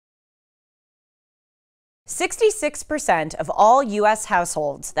66% of all U.S.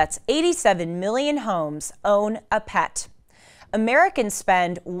 households, that's 87 million homes, own a pet. Americans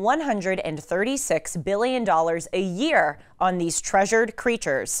spend $136 billion a year on these treasured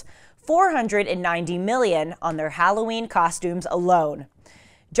creatures, $490 million on their Halloween costumes alone.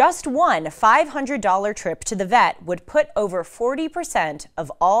 Just one $500 trip to the vet would put over 40% of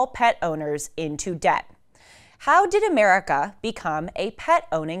all pet owners into debt. How did America become a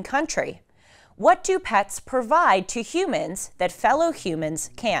pet-owning country? What do pets provide to humans that fellow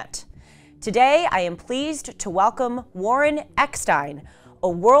humans can't? Today, I am pleased to welcome Warren Eckstein, a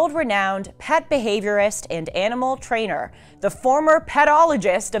world-renowned pet behaviorist and animal trainer, the former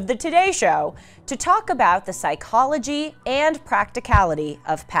petologist of the Today Show, to talk about the psychology and practicality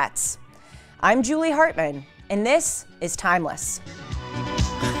of pets. I'm Julie Hartman, and this is Timeless.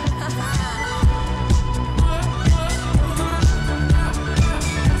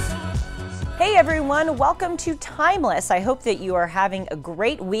 Hey everyone, welcome to Timeless. I hope that you are having a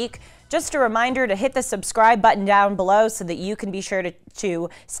great week. Just a reminder to hit the subscribe button down below so that you can be sure to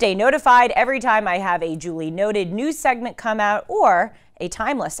stay notified every time I have a Julie Noted news segment come out or a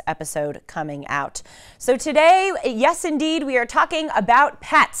Timeless episode coming out. So today, yes indeed, we are talking about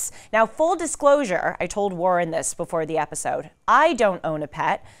pets. Now, full disclosure, I told Warren this before the episode. I don't own a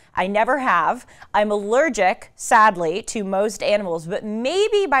pet. I never have. I'm allergic, sadly, to most animals, but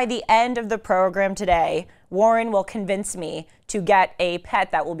maybe by the end of the program today, Warren will convince me to get a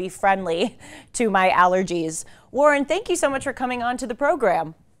pet that will be friendly to my allergies. Warren, thank you so much for coming on to the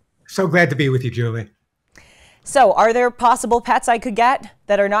program. So glad to be with you, Julie. So, are there possible pets I could get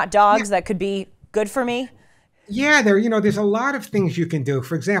that are not dogs that could be good for me? Yeah, there's a lot of things you can do.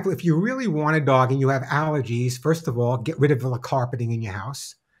 For example, if you really want a dog and you have allergies, first of all, get rid of the carpeting in your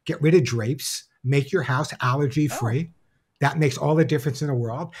house. Get rid of drapes, make your house allergy-free. Oh. That makes all the difference in the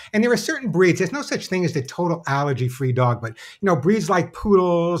world. And there are certain breeds, there's no such thing as the total allergy-free dog, but breeds like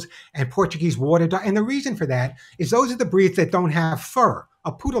poodles and Portuguese water dog. And the reason for that is those are the breeds that don't have fur.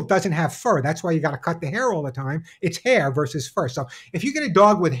 A poodle doesn't have fur. That's why you got to cut the hair all the time. It's hair versus fur. So if you get a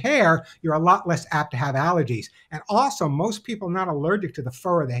dog with hair, you're a lot less apt to have allergies. And also, most people are not allergic to the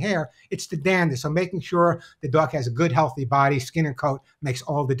fur or the hair. It's the dander. So making sure the dog has a good, healthy body, skin and coat makes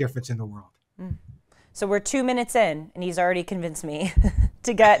all the difference in the world. So we're 2 minutes in, and he's already convinced me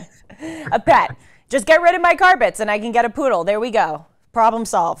to get a pet. Just get rid of my carpets, and I can get a poodle. There we go. Problem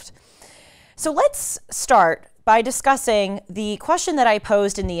solved. So let's start by discussing the question that I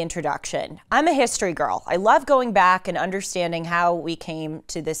posed in the introduction. I'm a history girl. I love going back and understanding how we came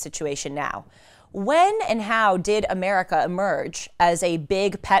to this situation now. When and how did America emerge as a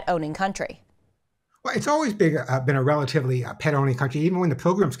big pet-owning country? Well, it's always been a relatively pet-owning country. Even when the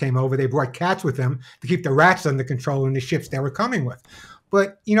Pilgrims came over, they brought cats with them to keep the rats under control in the ships they were coming with.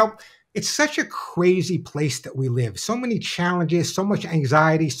 But, it's such a crazy place that we live. So many challenges, so much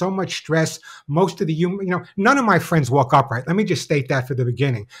anxiety, so much stress. Most of the human, none of my friends walk upright. Let me just state that for the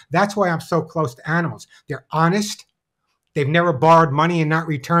beginning. That's why I'm so close to animals. They're honest. They've never borrowed money and not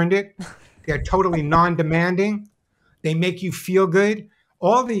returned it. They're totally non-demanding. They make you feel good.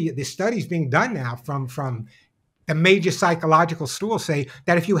 All the studies being done now from the major psychological schools say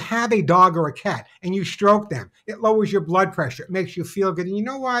that if you have a dog or a cat and you stroke them, it lowers your blood pressure. It makes you feel good. And you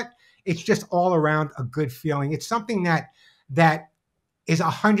know what? It's just all around a good feeling. It's something that is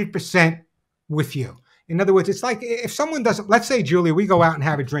 100% with you. In other words, it's like if someone doesn't, let's say, Julie, we go out and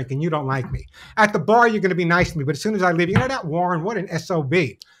have a drink and you don't like me. At the bar, you're going to be nice to me. But as soon as I leave, that Warren, what an SOB.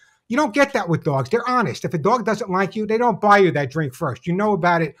 You don't get that with dogs. They're honest. If a dog doesn't like you, they don't buy you that drink first. You know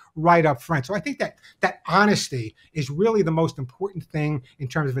about it right up front. So I think that honesty is really the most important thing in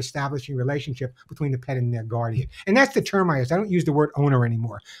terms of establishing a relationship between the pet and their guardian. And that's the term I use. I don't use the word owner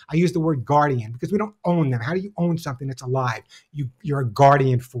anymore. I use the word guardian because we don't own them. How do you own something that's alive? You're a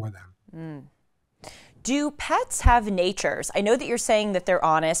guardian for them. Do pets have natures? I know that you're saying that they're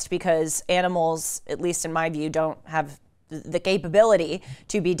honest because animals, at least in my view, don't have the capability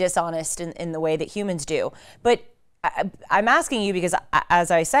to be dishonest in the way that humans do. But I'm asking you because,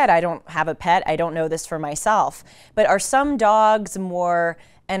 as I said, I don't have a pet. I don't know this for myself. But are some dogs more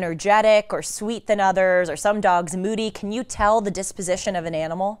energetic or sweet than others? Are some dogs moody? Can you tell the disposition of an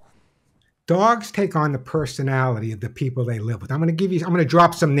animal? Dogs take on the personality of the people they live with. I'm going to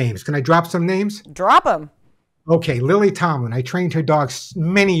drop some names. Can I drop some names? Drop them. Okay, Lily Tomlin. I trained her dog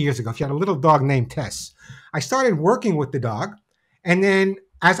many years ago. She had a little dog named Tess. I started working with the dog, and then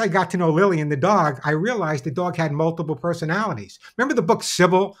as I got to know Lily and the dog, I realized the dog had multiple personalities. Remember the book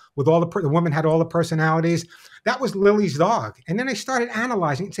Sybil, with all the woman had all the personalities? That was Lily's dog. And then I started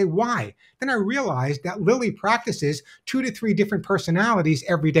analyzing and say, why? Then I realized that Lily practices 2 to 3 different personalities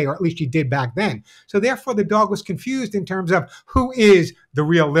every day, or at least she did back then. So therefore, the dog was confused in terms of who is the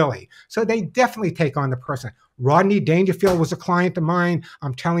real Lily. So they definitely take on the person. Rodney Dangerfield was a client of mine.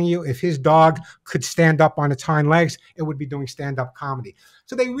 I'm telling you, if his dog could stand up on its hind legs, it would be doing stand-up comedy.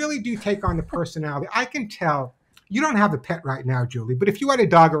 So they really do take on the personality. I can tell you don't have a pet right now, Julie, but if you had a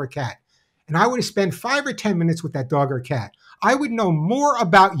dog or a cat, and I were to spend 5 or 10 minutes with that dog or cat, I would know more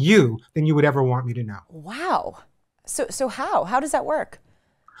about you than you would ever want me to know. Wow. So how? How does that work?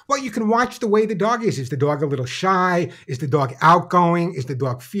 Well, you can watch the way the dog is. Is the dog a little shy? Is the dog outgoing? Is the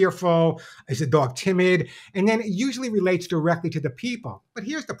dog fearful? Is the dog timid? And then it usually relates directly to the people. But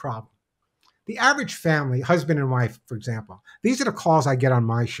here's the problem. The average family, husband and wife, for example, these are the calls I get on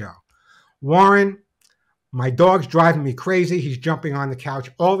my show. Warren, my dog's driving me crazy. He's jumping on the couch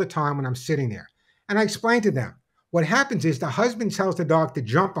all the time when I'm sitting there. And I explain to them, what happens is the husband tells the dog to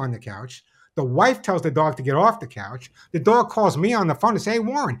jump on the couch. The wife tells the dog to get off the couch. The dog calls me on the phone and say, hey,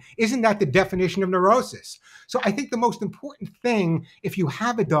 Warren, isn't that the definition of neurosis? So I think the most important thing, if you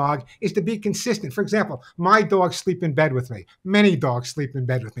have a dog, is to be consistent. For example, my dogs sleep in bed with me. Many dogs sleep in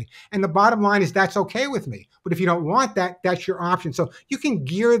bed with me. And the bottom line is that's okay with me. But if you don't want that, that's your option. So you can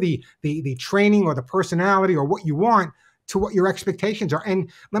gear the training or the personality or what you want to what your expectations are. And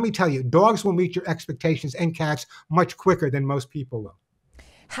let me tell you, dogs will meet your expectations and cats much quicker than most people will.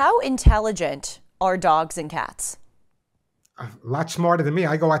 How intelligent are dogs and cats? A lot smarter than me.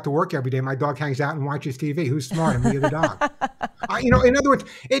 I go out to work every day. My dog hangs out and watches TV. Who's smarter, me or the dog? In other words,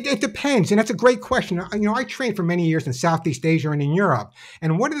 it depends. And that's a great question. I trained for many years in Southeast Asia and in Europe.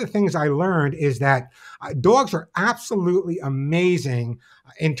 And one of the things I learned is that dogs are absolutely amazing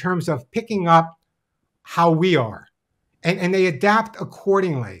in terms of picking up how we are. And they adapt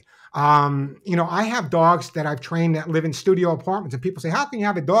accordingly. I have dogs that I've trained that live in studio apartments, and people say, how can you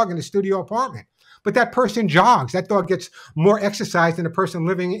have a dog in a studio apartment? But that person jogs. That dog gets more exercise than a person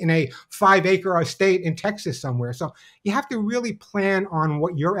living in a 5-acre estate in Texas somewhere. So you have to really plan on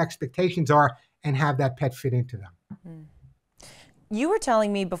what your expectations are and have that pet fit into them. Mm. You were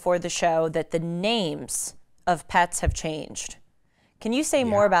telling me before the show that the names of pets have changed. Can you say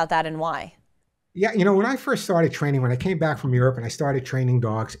more about that and why? Yeah, when I first started training, when I came back from Europe and I started training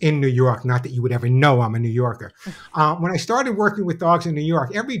dogs in New York, not that you would ever know I'm a New Yorker. When I started working with dogs in New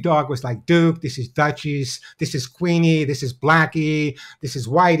York, every dog was like Duke, this is Duchess, this is Queenie, this is Blackie, this is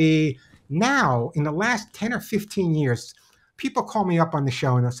Whitey. Now, in the last 10 or 15 years, people call me up on the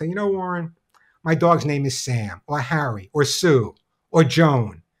show and they'll say, Warren, my dog's name is Sam or Harry or Sue or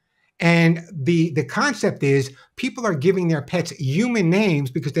Joan. And the concept is people are giving their pets human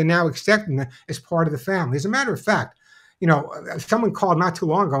names because they're now accepting them as part of the family. As a matter of fact, someone called not too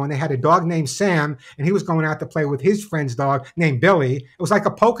long ago and they had a dog named Sam and he was going out to play with his friend's dog named Billy. It was like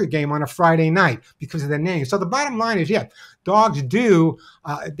a poker game on a Friday night because of the name. So the bottom line is, dogs do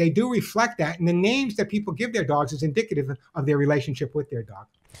reflect that. And the names that people give their dogs is indicative of their relationship with their dog.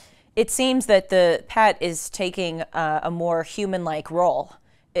 It seems that the pet is taking a more human-like role.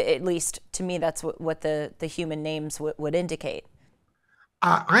 At least to me, that's what the human names would indicate.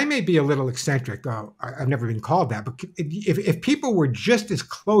 I may be a little eccentric. I've never been called that. But if people were just as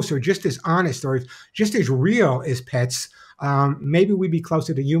close or just as honest or just as real as pets, maybe we'd be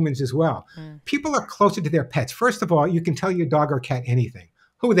closer to humans as well. Mm. People are closer to their pets. First of all, you can tell your dog or cat anything.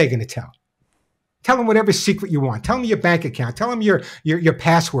 Who are they going to tell? Tell them whatever secret you want. Tell them your bank account. Tell them your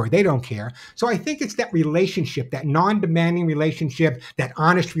password. They don't care. So I think it's that relationship, that non-demanding relationship, that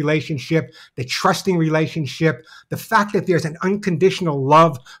honest relationship, the trusting relationship, the fact that there's an unconditional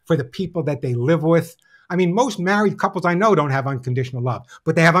love for the people that they live with. I mean, most married couples I know don't have unconditional love,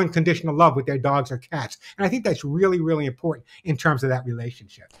 but they have unconditional love with their dogs or cats. And I think that's really, really important in terms of that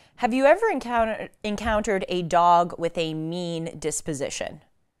relationship. Have you ever encountered a dog with a mean disposition?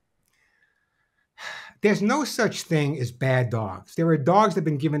 There's no such thing as bad dogs. There are dogs that have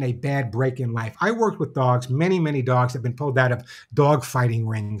been given a bad break in life. I worked with dogs, many, many dogs have been pulled out of dog fighting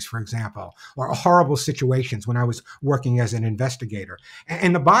rings, for example, or horrible situations when I was working as an investigator.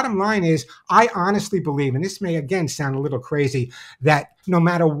 And the bottom line is, I honestly believe, and this may again sound a little crazy, that no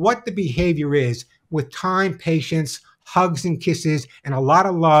matter what the behavior is, with time, patience, hugs and kisses, and a lot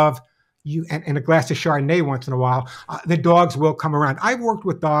of love, and a glass of Chardonnay once in a while, the dogs will come around. I've worked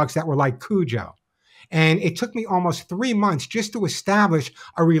with dogs that were like Cujo. And it took me almost 3 months just to establish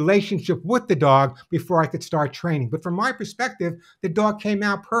a relationship with the dog before I could start training. But from my perspective, the dog came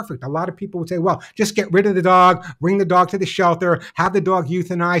out perfect. A lot of people would say, well, just get rid of the dog, bring the dog to the shelter, have the dog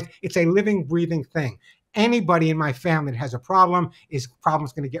euthanized. It's a living, breathing thing. Anybody in my family that has a problem is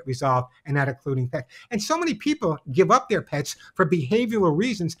problem's going to get resolved, and that including pets. And so many people give up their pets for behavioral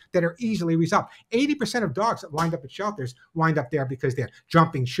reasons that are easily resolved. 80% of dogs that wind up at shelters wind up there because they're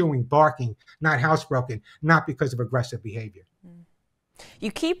jumping, chewing, barking, not housebroken, not because of aggressive behavior.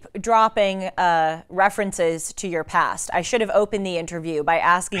 You keep dropping references to your past. I should have opened the interview by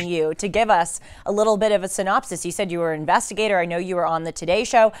asking you to give us a little bit of a synopsis. You said you were an investigator. I know you were on the Today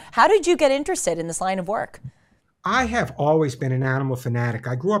Show. How did you get interested in this line of work? I have always been an animal fanatic.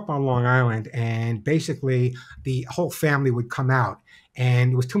 I grew up on Long Island, and basically the whole family would come out,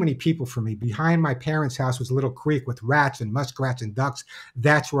 and there was too many people for me. Behind my parents' house was a little creek with rats and muskrats and ducks.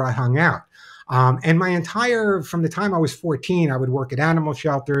 That's where I hung out. And from the time I was 14, I would work at animal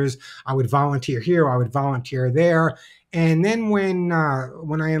shelters. I would volunteer here. I would volunteer there. And then when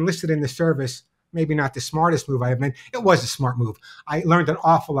I enlisted in the service, maybe not the smartest move I have made, it was a smart move. I learned an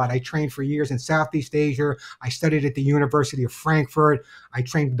awful lot. I trained for years in Southeast Asia. I studied at the University of Frankfurt. I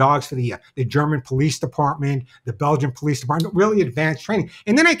trained dogs for the German police department, the Belgian police department, really advanced training.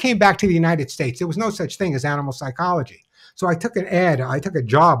 And then I came back to the United States. There was no such thing as animal psychology. So I took a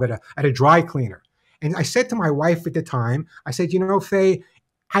job at a dry cleaner. And I said to my wife at the time, I said, Faye,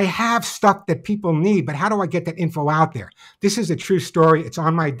 I have stuff that people need, but how do I get that info out there? This is a true story. It's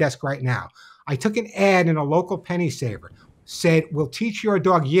on my desk right now. I took an ad in a local penny saver, said, we'll teach your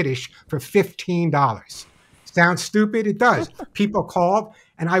dog Yiddish for $15. Sounds stupid? It does. People called,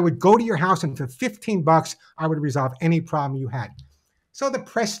 and I would go to your house, and for $15, I would resolve any problem you had. So the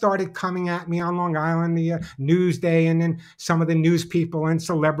press started coming at me on Long Island, the Newsday, and then some of the news people and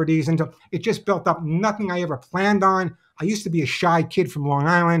celebrities. And it just built up. Nothing I ever planned on. I used to be a shy kid from Long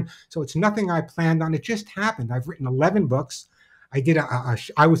Island, so it's nothing I planned on. It just happened. I've written 11 books.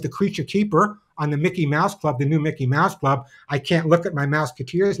 I was the creature keeper on the Mickey Mouse Club, the new Mickey Mouse Club. I can't look at my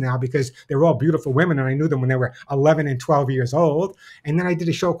Mouseketeers now because they're all beautiful women, and I knew them when they were 11 and 12 years old. And then I did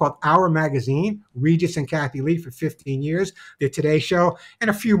a show called Our Magazine, Regis and Kathy Lee, for 15 years, the Today Show, and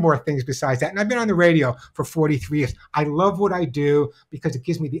a few more things besides that. And I've been on the radio for 43 years. I love what I do because it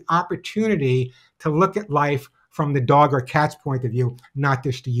gives me the opportunity to look at life from the dog or cat's point of view, not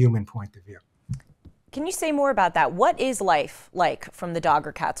just the human point of view. Can you say more about that? What is life like from the dog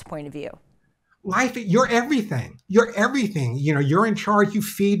or cat's point of view? Life, you're everything. You're everything. You're in charge. You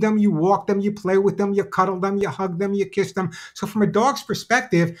feed them, you walk them, you play with them, you cuddle them, you hug them, you kiss them. So from a dog's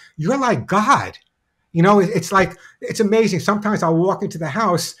perspective, you're like God. It's amazing. Sometimes I'll walk into the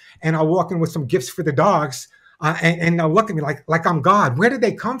house and I'll walk in with some gifts for the dogs. And they'll look at me like I'm God. Where did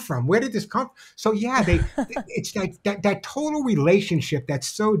they come from? Where did this come from? So yeah, it's that total relationship that's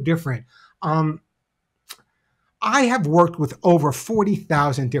so different. I have worked with over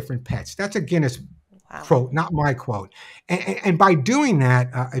 40,000 different pets. That's a Guinness quote, not my quote. And by doing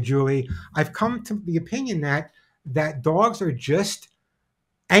that, Julie, I've come to the opinion that dogs are just,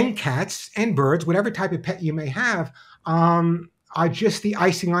 and cats and birds, whatever type of pet you may have, are just the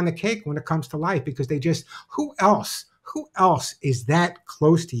icing on the cake when it comes to life, because who else is that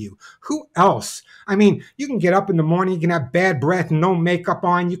close to you? Who else? I mean, you can get up in the morning, you can have bad breath, no makeup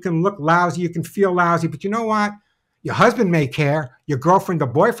on, you can look lousy, you can feel lousy, but you know what? Your husband may care, your girlfriend or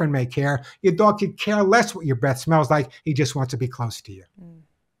boyfriend may care, your dog could care less what your breath smells like, he just wants to be close to you.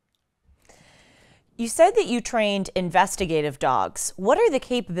 You said that you trained investigative dogs. What are the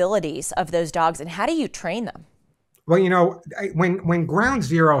capabilities of those dogs, and how do you train them? Well, when Ground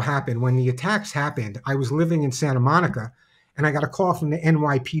Zero happened, when the attacks happened, I was living in Santa Monica, and I got a call from the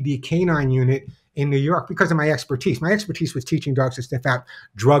NYPD Canine Unit in New York because of my expertise. My expertise was teaching dogs to sniff out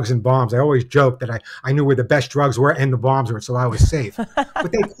drugs and bombs. I always joked that I knew where the best drugs were and the bombs were, so I was safe.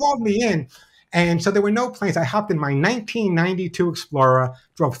 But they called me in, and so there were no planes. I hopped in my 1992 Explorer,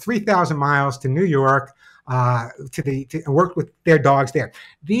 drove 3,000 miles to New York, to work with their dogs there.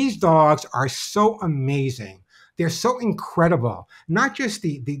 These dogs are so amazing. They're so incredible. Not just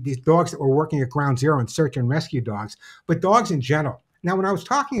these dogs that were working at Ground Zero and search and rescue dogs, but dogs in general. Now, when I was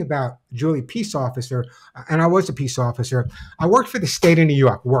talking about Julie, peace officer, and I was a peace officer, I worked for the state of New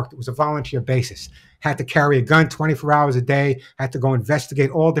York. It was a volunteer basis. Had to carry a gun 24 hours a day, had to go investigate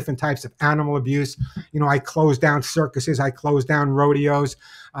all different types of animal abuse. I closed down circuses, I closed down rodeos.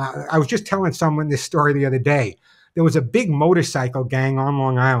 I was just telling someone this story the other day. There was a big motorcycle gang on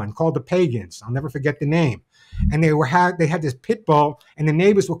Long Island called the Pagans. I'll never forget the name. And they had this pit bull, and the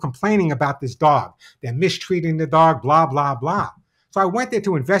neighbors were complaining about this dog. They're mistreating the dog, blah, blah, blah. So I went there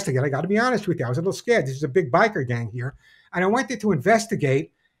to investigate. I got to be honest with you. I was a little scared. This is a big biker gang here. And I went there to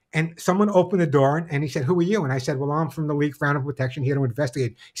investigate. And someone opened the door and he said, "Who are you?" And I said, "Well, I'm from the League for Animal Protection, here to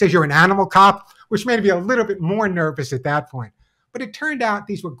investigate." He says, "You're an animal cop?" Which made me a little bit more nervous at that point. But it turned out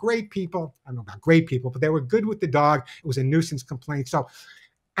these were great people. I don't know about great people, but they were good with the dog. It was a nuisance complaint. So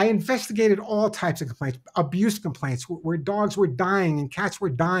I investigated all types of complaints, abuse complaints where dogs were dying and cats were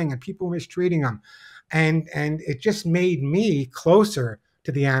dying and people were mistreating them. And it just made me closer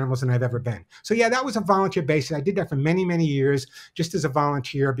to the animals than I've ever been. So yeah, that was a volunteer basis. I did that for many, many years just as a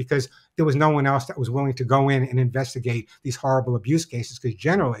volunteer because there was no one else that was willing to go in and investigate these horrible abuse cases, because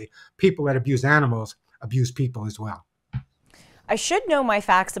generally people that abuse animals abuse people as well. I should know my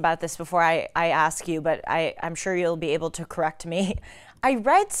facts about this before I ask you, but I'm sure you'll be able to correct me. I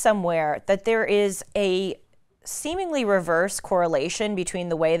read somewhere that there is a seemingly reverse correlation between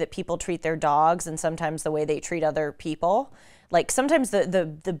the way that people treat their dogs and sometimes the way they treat other people. Like sometimes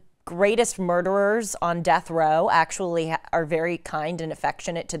the greatest murderers on death row actually are very kind and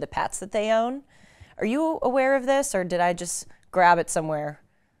affectionate to the pets that they own. Are you aware of this, or did I just grab it somewhere?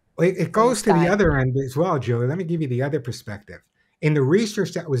 It goes to the other end as well, Julie. Let me give you the other perspective. In the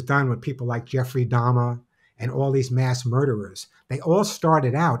research that was done with people like Jeffrey Dahmer and all these mass murderers, they all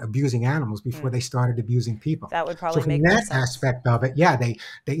started out abusing animals before they started abusing people. That would probably make sense. So from that aspect of it, yeah, they,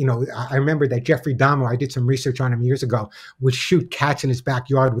 you know, I remember that Jeffrey Dahmer, I did some research on him years ago, would shoot cats in his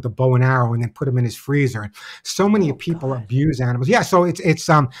backyard with a bow and arrow and then put them in his freezer. And so many people abuse animals. Yeah, so it's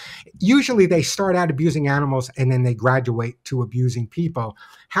usually they start out abusing animals and then they graduate to abusing people.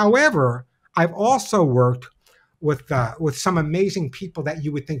 However, I've also worked with some amazing people that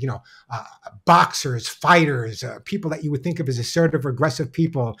you would think, boxers, fighters, people that you would think of as assertive, aggressive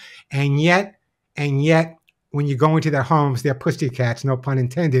people. And yet, when you go into their homes, they're pussycats, no pun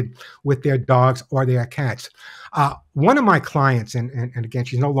intended, with their dogs or their cats. One of my clients, and again,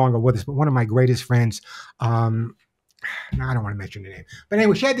 she's no longer with us, but one of my greatest friends, no, I don't want to mention her name. But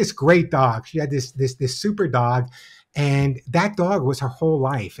anyway, she had this great dog. She had this super dog. And that dog was her whole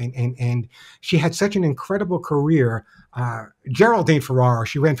life. And she had such an incredible career. Geraldine Ferraro,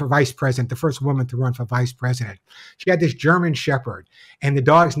 she ran for vice president, the first woman to run for vice president. She had this German Shepherd, and the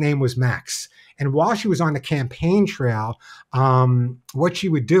dog's name was Max. And while she was on the campaign trail, what she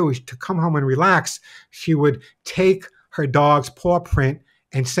would do is to come home and relax, she would take her dog's paw print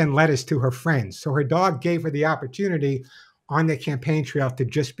and send letters to her friends. So her dog gave her the opportunity on the campaign trail to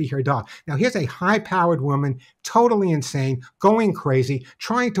just be her dog. Now, here's a high-powered woman, totally insane, going crazy,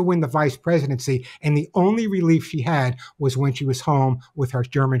 trying to win the vice presidency, and the only relief she had was when she was home with her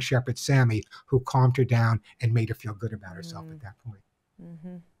German Shepherd, Sammy, who calmed her down and made her feel good about herself at that point.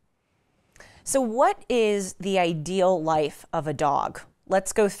 Mm-hmm. So what is the ideal life of a dog?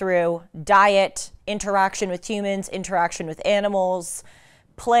 Let's go through diet, interaction with humans, interaction with animals,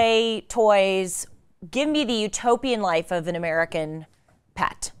 play, toys. Give me the utopian life of an American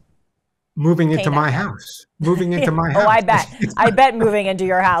pet. Moving into my house. Moving into my house. Oh, I bet. I bet moving into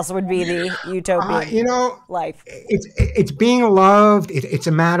your house would be the utopian life. It's being loved. It's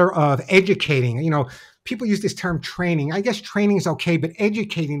a matter of educating. People use this term training. I guess training is okay, but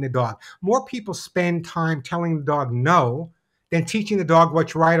educating the dog. More people spend time telling the dog no than teaching the dog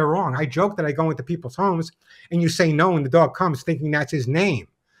what's right or wrong. I joke that I go into people's homes and you say no and the dog comes thinking that's his name.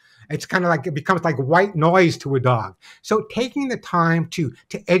 It's kind of like, it becomes like white noise to a dog. So taking the time to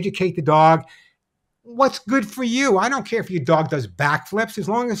educate the dog, what's good for you? I don't care if your dog does backflips. As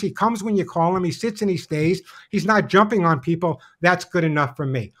long as he comes when you call him, he sits and he stays, he's not jumping on people, that's good enough for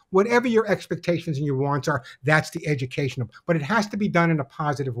me. Whatever your expectations and your wants are, that's the education. But it has to be done in a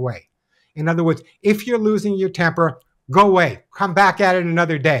positive way. In other words, if you're losing your temper, go away. Come back at it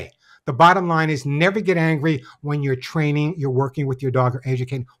another day. The bottom line is never get angry when you're training, you're working with your dog or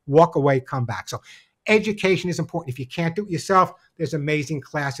educating. Walk away, come back. So education is important. If you can't do it yourself, there's amazing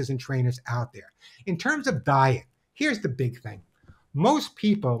classes and trainers out there. In terms of diet, here's the big thing. Most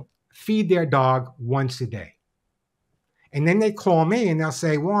people feed their dog once a day. And then they call me and they'll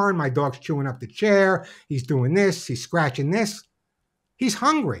say, "Warren, my dog's chewing up the chair. He's doing this. He's scratching this." He's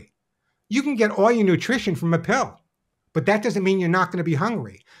hungry. You can get all your nutrition from a pill. But that doesn't mean you're not going to be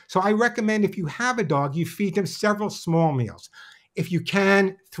hungry. So I recommend if you have a dog, you feed them several small meals. If you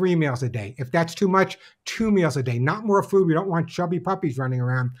can, 3 meals a day. If that's too much, 2 meals a day. Not more food. We don't want chubby puppies running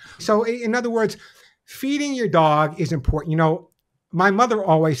around. So in other words, feeding your dog is important. My mother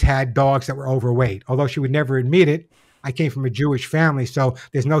always had dogs that were overweight, although she would never admit it. I came from a Jewish family, so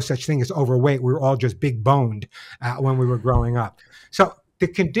there's no such thing as overweight. We were all just big boned when we were growing up. So the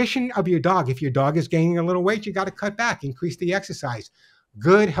condition of your dog, if your dog is gaining a little weight, you got to cut back, increase the exercise.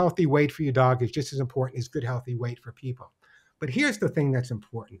 Good, healthy weight for your dog is just as important as good, healthy weight for people. But here's the thing that's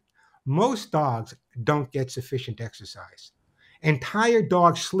important. Most dogs don't get sufficient exercise. And tired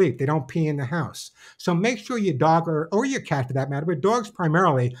dogs sleep. They don't pee in the house. So make sure your dog or your cat, for that matter, but dogs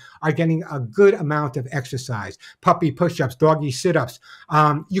primarily, are getting a good amount of exercise. Puppy push-ups, doggy sit-ups.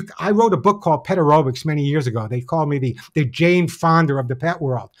 I wrote a book called Pet Aerobics many years ago. They called me the Jane Fonda of the pet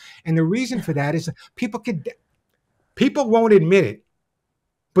world. And the reason for that is people won't admit it,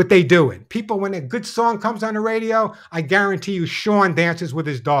 but they do it. People, when a good song comes on the radio, I guarantee you Sean dances with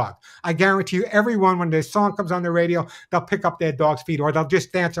his dog. I guarantee you everyone, when the song comes on the radio, they'll pick up their dog's feet or they'll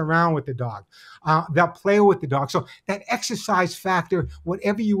just dance around with the dog. They'll play with the dog. So that exercise factor,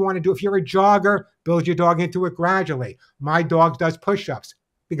 whatever you want to do, if you're a jogger, build your dog into it gradually. My dog does push-ups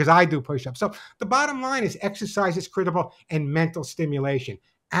because I do push-ups. So the bottom line is exercise is critical and mental stimulation.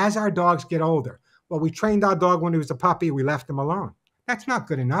 As our dogs get older, well, we trained our dog when he was a puppy, we left him alone. That's not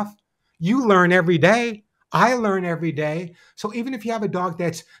good enough. You learn every day. I learn every day. So even if you have a dog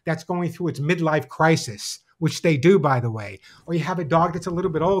that's going through its midlife crisis, which they do, by the way, or you have a dog that's a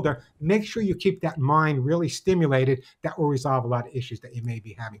little bit older, make sure you keep that mind really stimulated. That will resolve a lot of issues that you may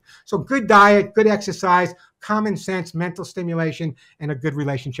be having. So good diet, good exercise, common sense, mental stimulation, and a good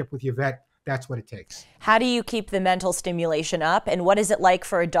relationship with your vet. That's what it takes. How do you keep the mental stimulation up? And what is it like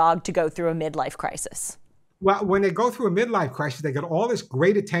for a dog to go through a midlife crisis? Well, when they go through a midlife crisis, they get all this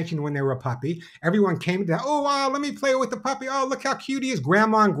great attention when they were a puppy. Everyone came to, oh, wow, let me play with the puppy. Oh, look how cute he is.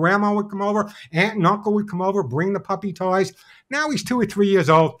 Grandma and grandma would come over. Aunt and uncle would come over, bring the puppy toys. Now he's 2 or 3 years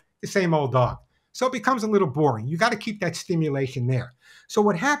old, the same old dog. So it becomes a little boring. You got to keep that stimulation there. So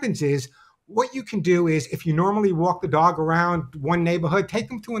what happens is, what you can do is, if you normally walk the dog around one neighborhood, take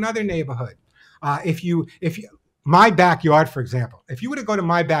them to another neighborhood. My backyard, for example, if you were to go to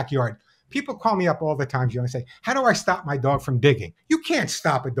my backyard, people call me up all the time, and say, how do I stop my dog from digging? You can't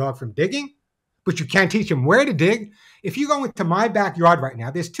stop a dog from digging, but you can teach him where to dig. If you go into my backyard right now,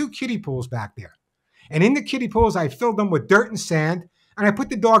 there's 2 kiddie pools back there. And in the kiddie pools, I filled them with dirt and sand, and I put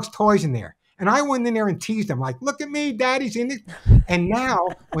the dog's toys in there. And I went in there and teased them, like, look at me, daddy's in it. And now,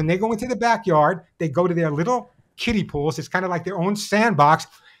 when they go into the backyard, they go to their little kiddie pools. It's kind of like their own sandbox.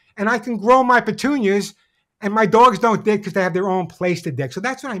 And I can grow my petunias. And my dogs don't dig because they have their own place to dig. So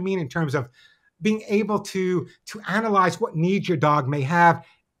that's what I mean in terms of being able to analyze what needs your dog may have.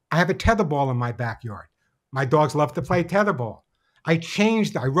 I have a tetherball in my backyard. My dogs love to play tetherball. I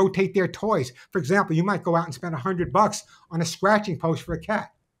rotate their toys. For example, you might go out and spend $100 on a scratching post for a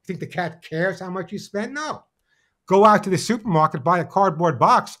cat. You think the cat cares how much you spend? No. Go out to the supermarket, buy a cardboard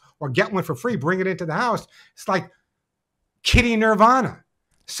box, or get one for free, bring it into the house. It's like kitty nirvana.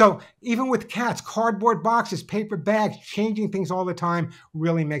 So even with cats, cardboard boxes, paper bags, changing things all the time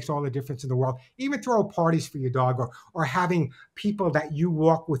really makes all the difference in the world. Even throw parties for your dog or having people that you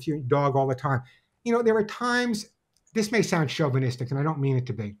walk with your dog all the time. You know, there are times, this may sound chauvinistic, and I don't mean it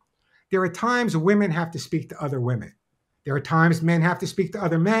to be. There are times women have to speak to other women. There are times men have to speak to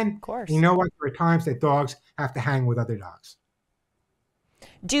other men. Of course. You know what? There are times that dogs have to hang with other dogs.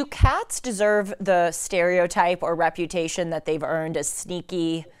 Do cats deserve the stereotype or reputation that they've earned as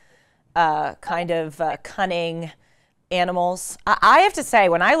sneaky, cunning animals? I have to say,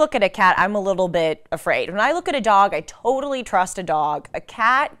 when I look at a cat, I'm a little bit afraid. When I look at a dog, I totally trust a dog. A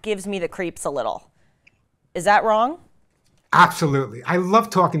cat gives me the creeps a little. Is that wrong? Absolutely. I love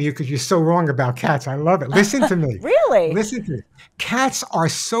talking to you because you're so wrong about cats. I love it. Listen to me. Really? Listen to me. Cats are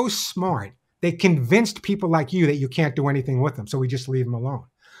so smart. They convinced people like you that you can't do anything with them, so we just leave them alone.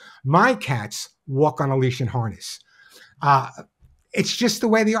 My cats walk on a leash and harness. It's just the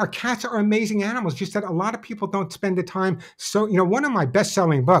way they are. Cats are amazing animals, just that a lot of people don't spend the time. So, you know, one of my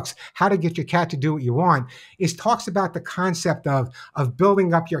best-selling books, How to Get Your Cat to Do What You Want, talks about the concept of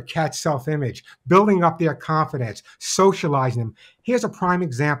building up your cat's self-image, building up their confidence, socializing them. Here's a prime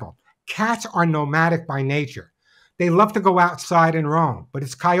example. Cats are nomadic by nature. They love to go outside and roam, but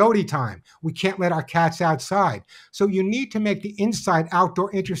it's coyote time. We can't let our cats outside. So you need to make the inside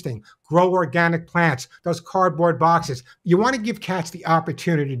outdoor interesting. Grow organic plants, those cardboard boxes. You want to give cats the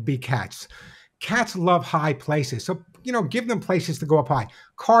opportunity to be cats. Cats love high places. So, you know, give them places to go up high.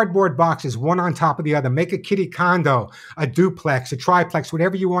 Cardboard boxes, one on top of the other. Make a kitty condo, a duplex, a triplex,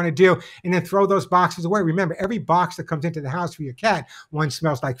 whatever you want to do, and then throw those boxes away. Remember, every box that comes into the house for your cat, one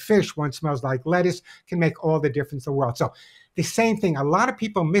smells like fish, one smells like lettuce, can make all the difference in the world. So the same thing, a lot of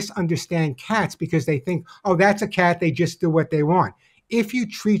people misunderstand cats because they think, oh, that's a cat, they just do what they want. If you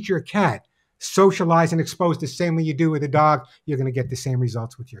treat your cat, socialize and expose the same way you do with a dog, you're going to get the same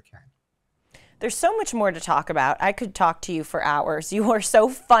results with your cat. There's so much more to talk about. I could talk to you for hours. You are so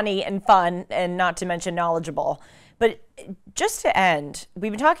funny and fun, and not to mention knowledgeable. But just to end,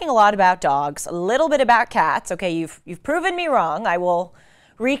 we've been talking a lot about dogs, a little bit about cats. Okay, you've proven me wrong. I will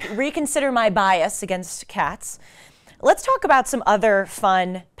reconsider my bias against cats. Let's talk about some other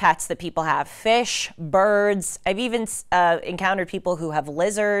fun pets that people have. Fish, birds. I've even encountered people who have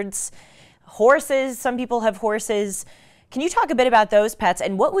lizards, horses. Some people have horses. Can you talk a bit about those pets,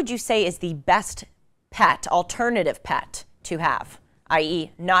 and what would you say is the best pet, alternative pet to have,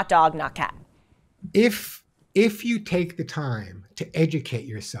 i.e. not dog, not cat? If you take the time to educate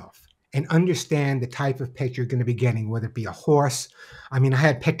yourself and understand the type of pet you're going to be getting, whether it be a horse. I mean, I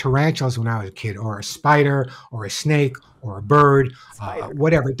had pet tarantulas when I was a kid, or a spider, or a snake, or a bird,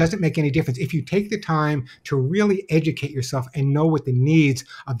 whatever. It doesn't make any difference. If you take the time to really educate yourself and know what the needs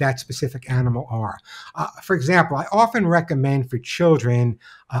of that specific animal are. For example, I often recommend for children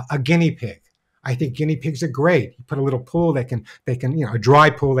a guinea pig. I think guinea pigs are great. You put a little pool, they can, a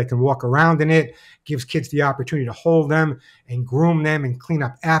dry pool, they can walk around in it, gives kids the opportunity to hold them and groom them and clean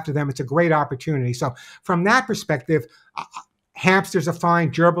up after them. It's a great opportunity. So from that perspective, hamsters are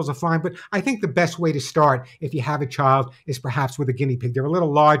fine, gerbils are fine, but I think the best way to start if you have a child is perhaps with a guinea pig. They're a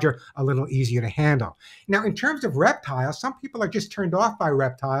little larger, a little easier to handle. Now, in terms of reptiles, some people are just turned off by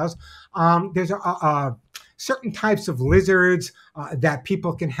reptiles. There's certain types of lizards that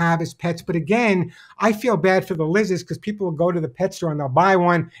people can have as pets. But again, I feel bad for the lizards because people will go to the pet store and they'll buy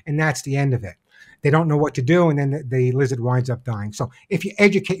one and that's the end of it. They don't know what to do and then the lizard winds up dying. So if you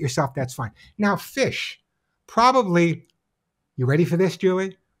educate yourself, that's fine. Now, fish, probably, you ready for this,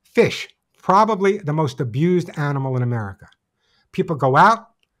 Julie? Fish, probably the most abused animal in America. People go out,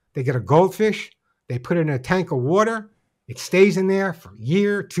 they get a goldfish, they put it in a tank of water, it stays in there for a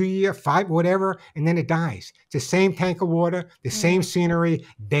year, 2 years, 5, whatever, and then it dies. It's the same tank of water, the same scenery,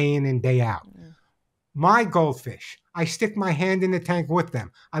 day in and day out. My goldfish, I stick my hand in the tank with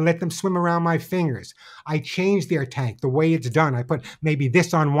them. I let them swim around my fingers. I change their tank the way it's done. I put maybe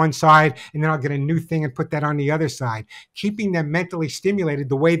this on one side, and then I'll get a new thing and put that on the other side. Keeping them mentally stimulated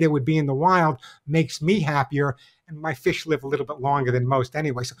the way they would be in the wild makes me happier. And my fish live a little bit longer than most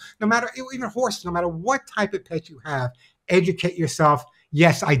anyway. So no matter, even horses, no matter what type of pet you have, educate yourself.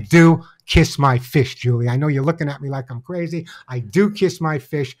 Yes, I do kiss my fish, Julie. I know you're looking at me like I'm crazy. I do kiss my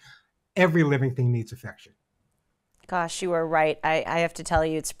fish. Every living thing needs affection. Gosh, you are right. I have to tell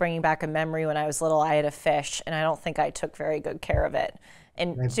you, it's bringing back a memory. When I was little, I had a fish, and I don't think I took very good care of it.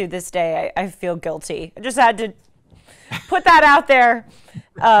 And to this day, I feel guilty. I just had to put that out there.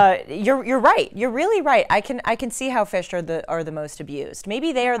 You're right. You're really right. I can see how fish are the most abused.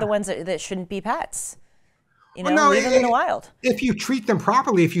 Maybe they are the ones that shouldn't be pets. You know, leave them in the wild. If you treat them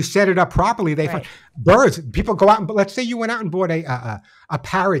properly, if you set it up properly, they find birds. People go out and, let's say you went out and bought a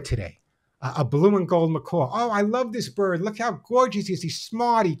parrot today, a blue and gold macaw. Oh, I love this bird. Look how gorgeous he is. He's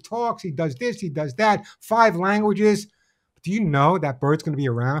smart. He talks. He does this. He does that. 5 languages. Do you know that bird's going to be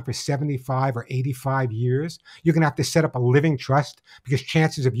around for 75 or 85 years? You're going to have to set up a living trust because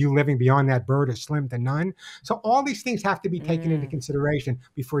chances of you living beyond that bird are slim to none. So all these things have to be taken into consideration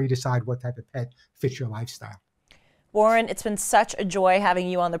before you decide what type of pet fits your lifestyle. Warren, it's been such a joy having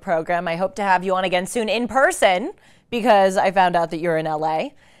you on the program. I hope to have you on again soon in person because I found out that you're in LA.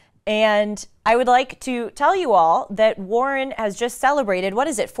 And I would like to tell you all that Warren has just celebrated, what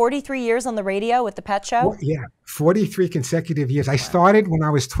is it, 43 years on the radio with the Pet Show? Well, yeah, 43 consecutive years. I started when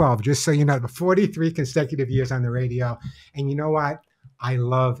I was 12, just so you know, 43 consecutive years on the radio. And you know what? I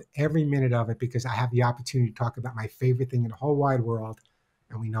love every minute of it because I have the opportunity to talk about my favorite thing in the whole wide world.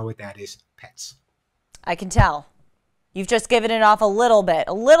 And we know what that is, pets. I can tell. You've just given it off a little bit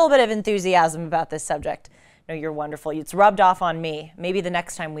of enthusiasm about this subject. No, you're wonderful. It's rubbed off on me. Maybe the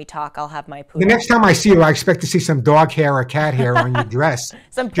next time we talk, I'll have my poodle. The next time I see you, I expect to see some dog hair or cat hair on your dress.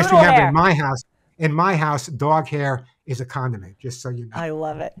 Some poodle just remember, hair. in my house, dog hair is a condiment, just so you know. I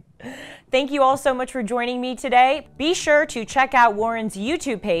love it. Thank you all so much for joining me today. Be sure to check out Warren's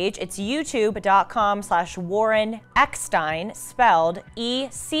YouTube page. It's youtube.com/Warren Eckstein, spelled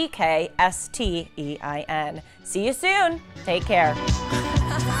Eckstein. See you soon. Take care.